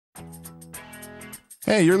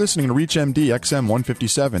Hey, you're listening to ReachMD XM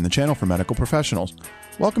 157, the channel for medical professionals.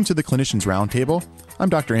 Welcome to the Clinicians Roundtable. I'm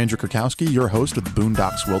Dr. Andrew Kurkowski, your host of the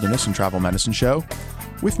Boondocks Wilderness and Travel Medicine Show.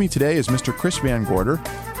 With me today is Mr. Chris Van Gorder.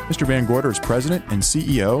 Mr. Van Gorder is president and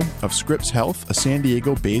CEO of Scripps Health, a San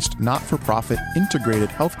Diego-based not-for-profit integrated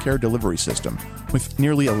healthcare delivery system with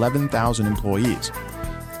nearly 11,000 employees.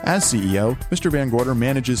 As CEO, Mr. Van Gorder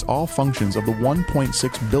manages all functions of the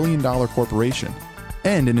 $1.6 billion corporation,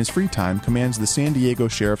 and in his free time commands the San Diego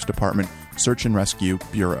Sheriff's Department Search and Rescue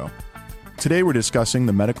Bureau. Today we're discussing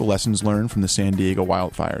the medical lessons learned from the San Diego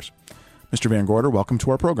wildfires. Mr. Van Gorder, welcome to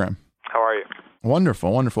our program. How are you?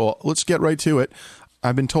 Wonderful, wonderful. Let's get right to it.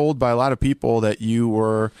 I've been told by a lot of people that you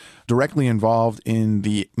were directly involved in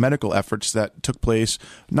the medical efforts that took place,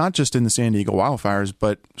 not just in the San Diego wildfires,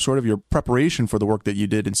 but sort of your preparation for the work that you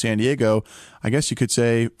did in San Diego, I guess you could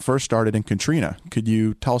say, first started in Katrina. Could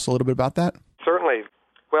you tell us a little bit about that? Certainly.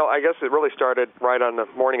 Well, I guess it really started right on the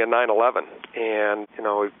morning of 9/11, and,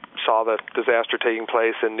 we saw the disaster taking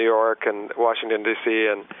place in New York and Washington, D.C.,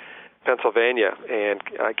 and Pennsylvania, and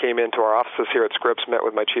I came into our offices here at Scripps, met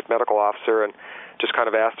with my chief medical officer, and just kind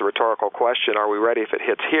of asked the rhetorical question, are we ready if it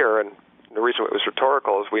hits here? And the reason it was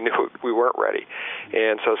rhetorical is we knew we weren't ready.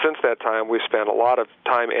 And so since that time, we've spent a lot of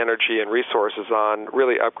time, energy, and resources on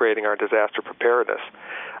really upgrading our disaster preparedness,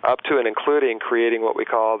 up to and including creating what we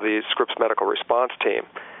call the Scripps Medical Response Team,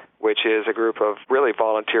 which is a group of really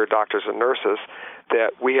volunteer doctors and nurses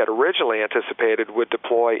that we had originally anticipated would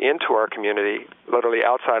deploy into our community, literally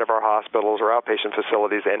outside of our hospitals or outpatient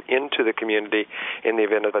facilities and into the community in the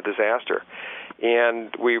event of a disaster.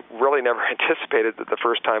 And we really never anticipated that the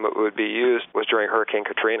first time it would be used was during Hurricane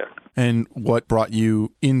Katrina. And what brought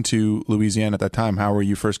you into Louisiana at that time? How were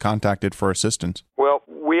you first contacted for assistance? Well,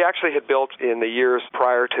 we actually had built in the years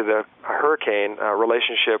prior to the hurricane a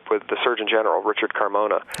relationship with the Surgeon General, Richard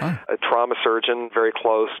Carmona, a trauma surgeon very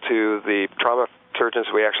close to the trauma surgeons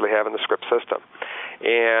we actually have in the Scripps system.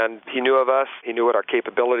 And he knew of us, he knew what our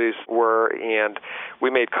capabilities were, and we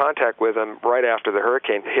made contact with him right after the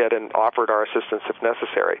hurricane hit and offered our assistance if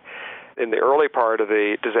necessary. In the early part of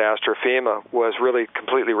the disaster, FEMA was really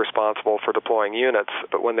completely responsible for deploying units,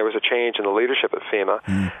 but when there was a change in the leadership at FEMA,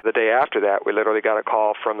 the day after that, we literally got a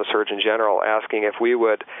call from the Surgeon General asking if we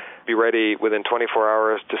would be ready within 24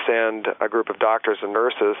 hours to send a group of doctors and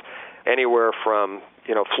nurses anywhere from,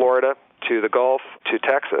 Florida to the Gulf to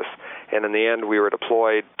Texas. And in the end, we were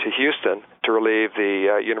deployed to Houston to relieve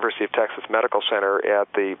the University of Texas Medical Center at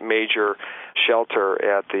the major shelter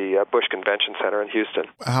at the Bush Convention Center in Houston.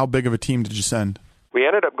 How big of a team did you send? We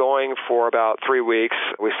ended up going for about 3 weeks.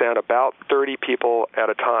 We sent about 30 people at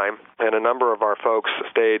a time, and a number of our folks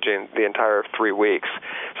stayed in the entire 3 weeks.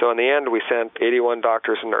 So in the end, we sent 81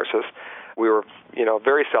 doctors and nurses. We were,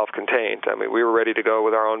 very self-contained. I mean, we were ready to go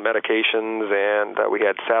with our own medications, and we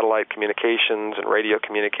had satellite communications and radio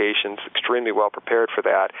communications, extremely well prepared for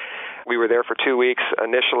that. We were there for 2 weeks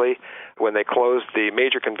initially. When they closed the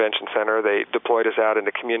major convention center, they deployed us out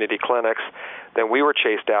into community clinics. Then we were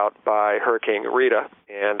chased out by Hurricane Rita,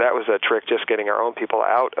 and that was a trick, just getting our own people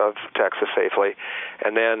out of Texas safely.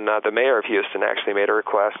 And then the mayor of Houston actually made a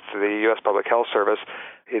request to the U.S. Public Health Service.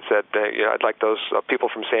 He said, I'd like those people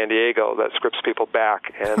from San Diego, that Scripps people,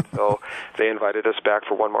 back. And so they invited us back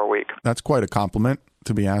for 1 more week. That's quite a compliment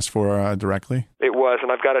to be asked for directly. It was, and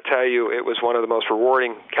I've got to tell you, it was one of the most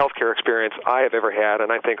rewarding healthcare experience I have ever had,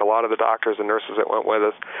 and I think a lot of the doctors and nurses that went with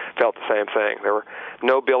us felt the same thing. There were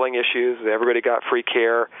no billing issues. Everybody got free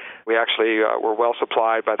care. We actually were well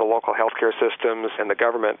supplied by the local healthcare systems and the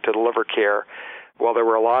government to deliver care. Well, there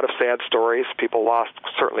were a lot of sad stories. People lost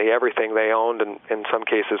certainly everything they owned, and in some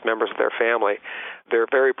cases, members of their family. They're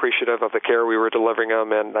very appreciative of the care we were delivering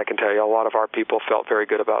them, and I can tell you a lot of our people felt very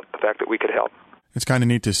good about the fact that we could help. It's kind of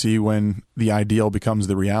neat to see when the ideal becomes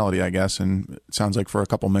the reality, I guess, and it sounds like for a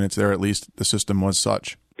couple minutes there, at least, the system was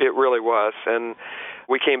such. It really was, and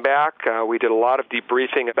we came back. We did a lot of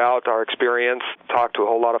debriefing about our experience, talked to a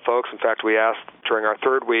whole lot of folks. In fact, we asked during our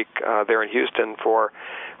 3rd week there in Houston for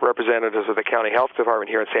representatives of the county health department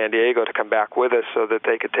here in San Diego to come back with us so that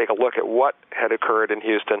they could take a look at what had occurred in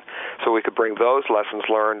Houston so we could bring those lessons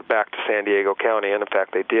learned back to San Diego County, and in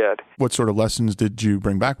fact they did. What sort of lessons did you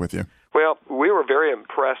bring back with you? Well, we were very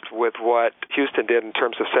impressed with what Houston did in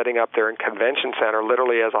terms of setting up their convention center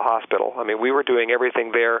literally as a hospital. I mean, we were doing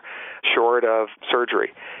everything there short of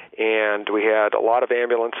surgery. And we had a lot of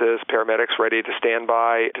ambulances, paramedics ready to stand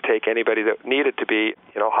by to take anybody that needed to be,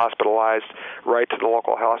 hospitalized right to the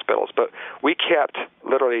local hospitals. But we kept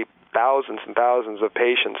literally thousands and thousands of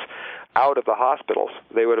patients out of the hospitals.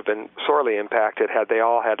 They would have been sorely impacted had they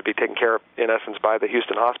all had to be taken care of, in essence, by the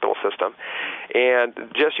Houston hospital system. And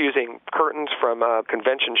just using curtains from a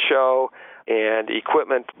convention show and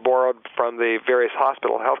equipment borrowed from the various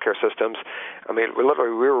hospital healthcare systems, I mean, we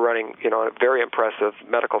were running, a very impressive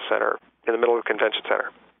medical center in the middle of a convention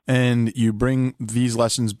center. And you bring these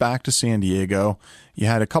lessons back to San Diego. You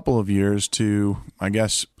had a couple of years to, I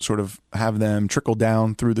guess, sort of have them trickle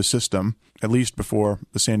down through the system, at least before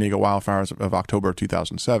the San Diego wildfires of October of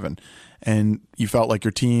 2007. And you felt like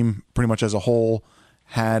your team, pretty much as a whole,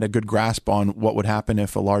 had a good grasp on what would happen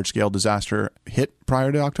if a large-scale disaster hit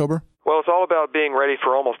prior to October? Well, it's all about being ready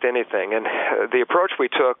for almost anything. And the approach we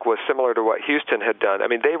took was similar to what Houston had done. I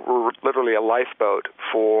mean, they were literally a lifeboat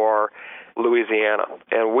for Louisiana.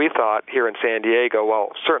 And we thought here in San Diego, well,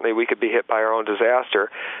 certainly we could be hit by our own disaster.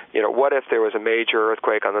 What if there was a major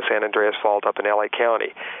earthquake on the San Andreas Fault up in L.A.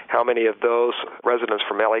 County? How many of those residents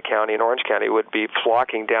from L.A. County and Orange County would be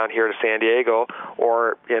flocking down here to San Diego,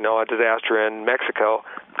 or, a disaster in Mexico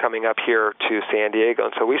coming up here to San Diego?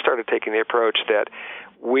 And so we started taking the approach that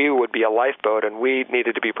we would be a lifeboat, and we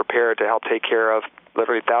needed to be prepared to help take care of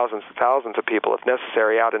literally thousands and thousands of people, if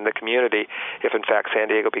necessary, out in the community, if in fact San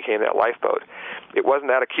Diego became that lifeboat. It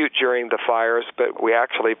wasn't that acute during the fires, but we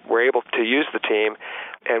actually were able to use the team,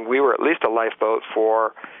 and we were at least a lifeboat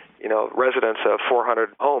for, residents of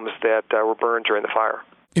 400 homes that were burned during the fire.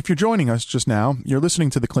 If you're joining us just now, you're listening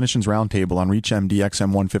to the Clinicians Roundtable on ReachMD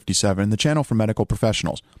XM 157, the channel for medical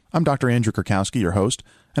professionals. I'm Dr. Andrew Kurkowski, your host,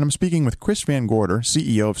 and I'm speaking with Chris Van Gorder,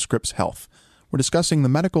 CEO of Scripps Health. We're discussing the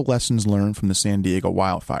medical lessons learned from the San Diego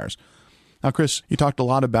wildfires. Now, Chris, you talked a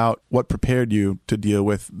lot about what prepared you to deal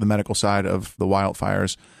with the medical side of the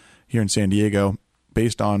wildfires here in San Diego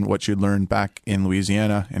based on what you'd learned back in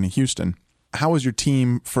Louisiana and in Houston. How was your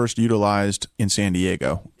team first utilized in San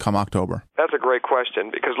Diego come October? That's a great question,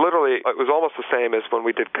 because literally it was almost the same as when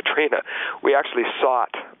we did Katrina. We actually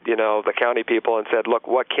sought, the county people and said, look,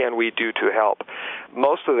 what can we do to help?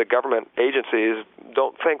 Most of the government agencies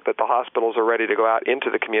don't think that the hospitals are ready to go out into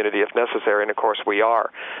the community if necessary, and of course we are.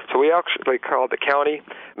 So we actually called the county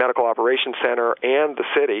medical operations center and the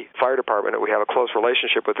city fire department, and we have a close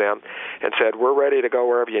relationship with them, and said, we're ready to go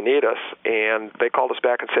wherever you need us. And they called us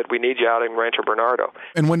back and said, we need you out in Rancho Bernardo.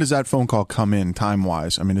 And when does that phone call come in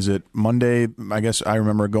time-wise? I mean, is it Monday? I guess I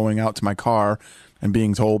remember going out to my car and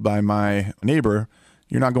being told by my neighbor,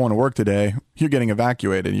 you're not going to work today, you're getting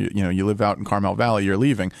evacuated. You live out in Carmel Valley, you're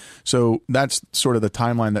leaving. So that's sort of the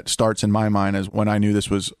timeline that starts in my mind as when I knew this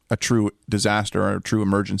was a true disaster or a true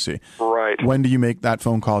emergency. Right. When do you make that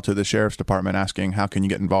phone call to the sheriff's department asking, how can you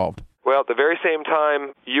get involved? Well, at the very same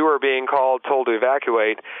time you were being told to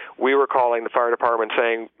evacuate, we were calling the fire department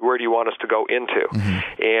saying, where do you want us to go into?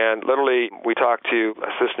 Mm-hmm. And literally, we talked to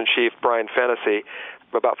Assistant Chief Brian Fennessy.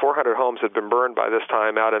 About 400 homes had been burned by this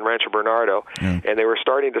time out in Rancho Bernardo, and they were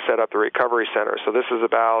starting to set up the recovery center. So this is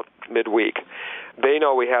about midweek. They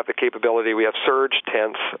know we have the capability. We have surge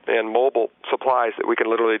tents and mobile supplies that we can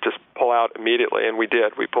literally just pull out immediately, and we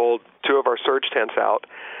did. We pulled 2 of our surge tents out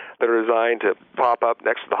that are designed to pop up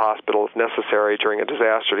next to the hospital if necessary during a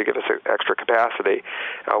disaster to give us extra capacity.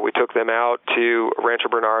 We took them out to Rancho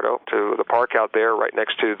Bernardo, to the park out there right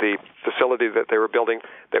next to the facility that they were building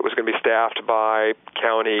that was going to be staffed by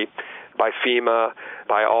county, by FEMA,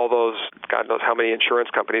 by all those, God knows how many insurance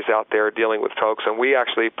companies out there dealing with folks. And we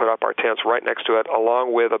actually put up our tents right next to it,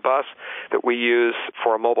 along with a bus that we use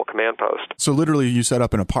for a mobile command post. So literally you set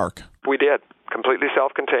up in a park? We did. Completely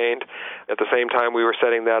self-contained. At the same time we were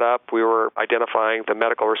setting that up, we were identifying the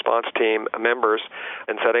medical response team members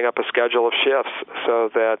and setting up a schedule of shifts so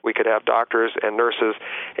that we could have doctors and nurses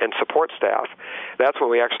and support staff. That's when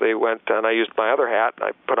we actually went, and I used my other hat,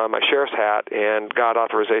 I put on my sheriff's hat and got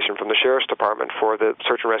authorization from the sheriff's department for the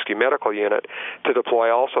search and rescue medical unit to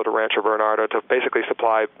deploy also to Rancho Bernardo to basically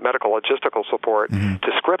supply medical logistical support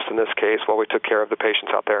to Scripps in this case while we took care of the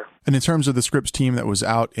patients out there. And in terms of the Scripps team that was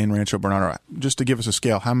out in Rancho Bernardo, just to give us a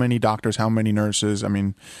scale, how many doctors, how many nurses,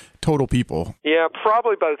 total people? Yeah,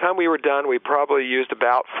 probably by the time we were done, we probably used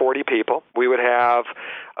about 40 people. We would have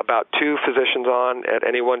about 2 physicians on at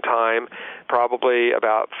any one time, probably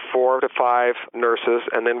about 4 to 5 nurses,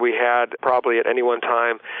 and then we had probably at any one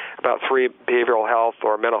time about 3 behavioral health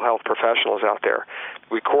or mental health professionals out there.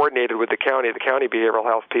 We coordinated with the county. The county behavioral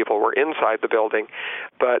health people were inside the building.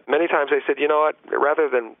 But many times they said, you know what, rather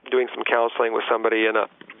than doing some counseling with somebody in a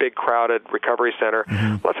big crowded recovery center,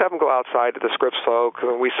 let's have them go outside to the Scripps folks.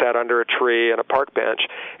 And we sat under a tree and a park bench,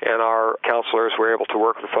 and our counselors were able to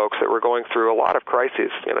work with folks that were going through a lot of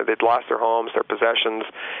crises. They'd lost their homes, their possessions.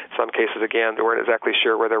 In some cases, again, they weren't exactly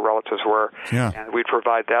sure where their relatives were. Yeah. And we'd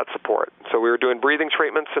provide that support. So we were doing breathing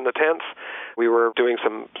treatments in the tents. We were doing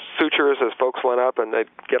some sutures as folks went up, and they'd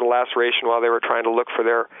get a laceration while they were trying to look for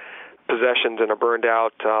their possessions in a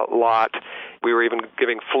burned-out lot. We were even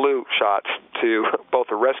giving flu shots to both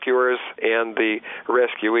the rescuers and the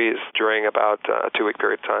rescuees during about a 2-week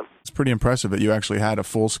period of time. It's pretty impressive that you actually had a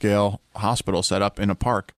full-scale hospital set up in a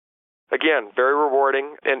park. Again, very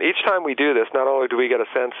rewarding. And each time we do this, not only do we get a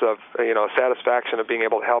sense of, satisfaction of being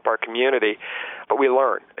able to help our community, but we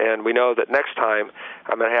learn. And we know that next time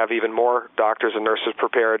I'm going to have even more doctors and nurses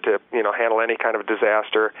prepared to, handle any kind of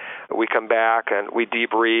disaster. We come back and we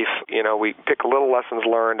debrief, we pick little lessons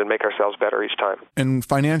learned and make ourselves better each time. And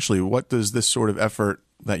financially, what does this sort of effort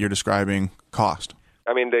that you're describing cost?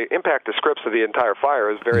 I mean, the impact to Scripps of the entire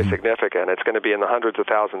fire is very significant. It's going to be in the hundreds of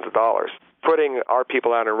thousands of dollars. Putting our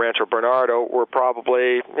people out in Rancho Bernardo were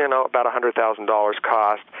probably, about $100,000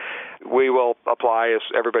 cost. We will apply, as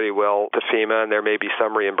everybody will, to FEMA, and there may be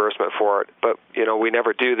some reimbursement for it. But, we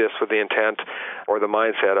never do this with the intent or the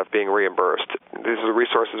mindset of being reimbursed. These are the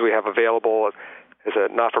resources we have available. As a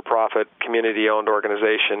not-for-profit, community-owned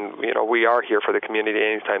organization, we are here for the community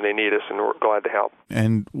anytime they need us, and we're glad to help.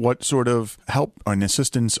 And what sort of help and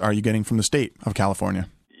assistance are you getting from the state of California?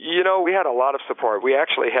 We had a lot of support. We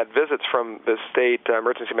actually had visits from the state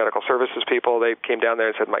emergency medical services people. They came down there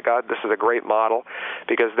and said, my God, this is a great model,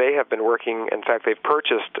 because they have been working. In fact, they've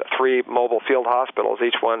purchased 3 mobile field hospitals,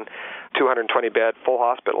 each one 220-bed full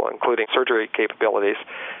hospital, including surgery capabilities.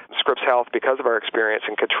 Scripps Health, because of our experience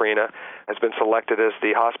in Katrina, has been selected as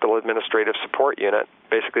the hospital administrative support unit,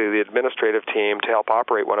 basically the administrative team to help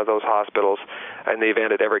operate one of those hospitals in the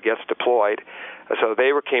event it ever gets deployed. So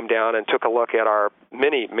they came down and took a look at our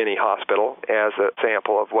mini hospital as a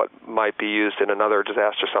sample of what might be used in another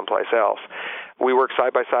disaster someplace else. We work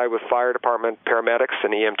side by side with fire department paramedics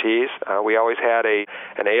and EMTs. We always had an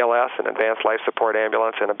ALS, an advanced life support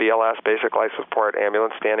ambulance, and a BLS, basic life support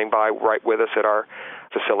ambulance, standing by right with us at our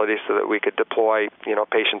facilities so that we could deploy,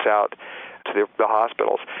 patients out to the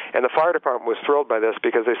hospitals. And the fire department was thrilled by this,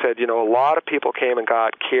 because they said, a lot of people came and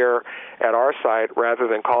got care at our site rather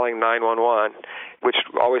than calling 911, which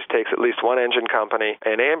always takes at least one engine company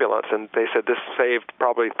and ambulance. And they said this saved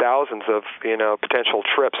probably thousands of, potential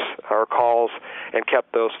trips or calls and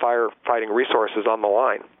kept those firefighting resources on the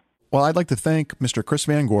line. Well, I'd like to thank Mr. Chris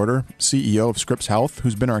Van Gorder, CEO of Scripps Health,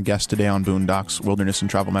 who's been our guest today on Boondocks Wilderness and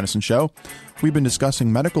Travel Medicine Show. We've been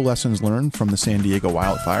discussing medical lessons learned from the San Diego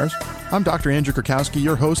wildfires. I'm Dr. Andrew Kurkowski,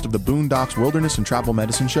 your host of the Boondocks Wilderness and Travel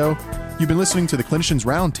Medicine Show. You've been listening to the Clinicians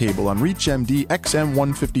Roundtable on ReachMD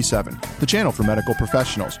XM157, the channel for medical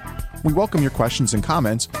professionals. We welcome your questions and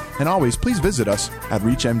comments, and always please visit us at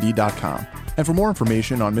reachmd.com. And for more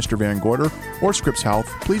information on Mr. Van Gorder or Scripps Health,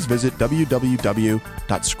 please visit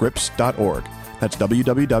www.scripps.org. That's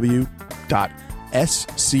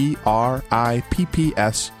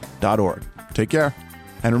www.scripps.org. Take care.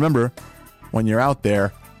 And remember, when you're out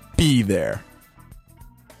there, be there.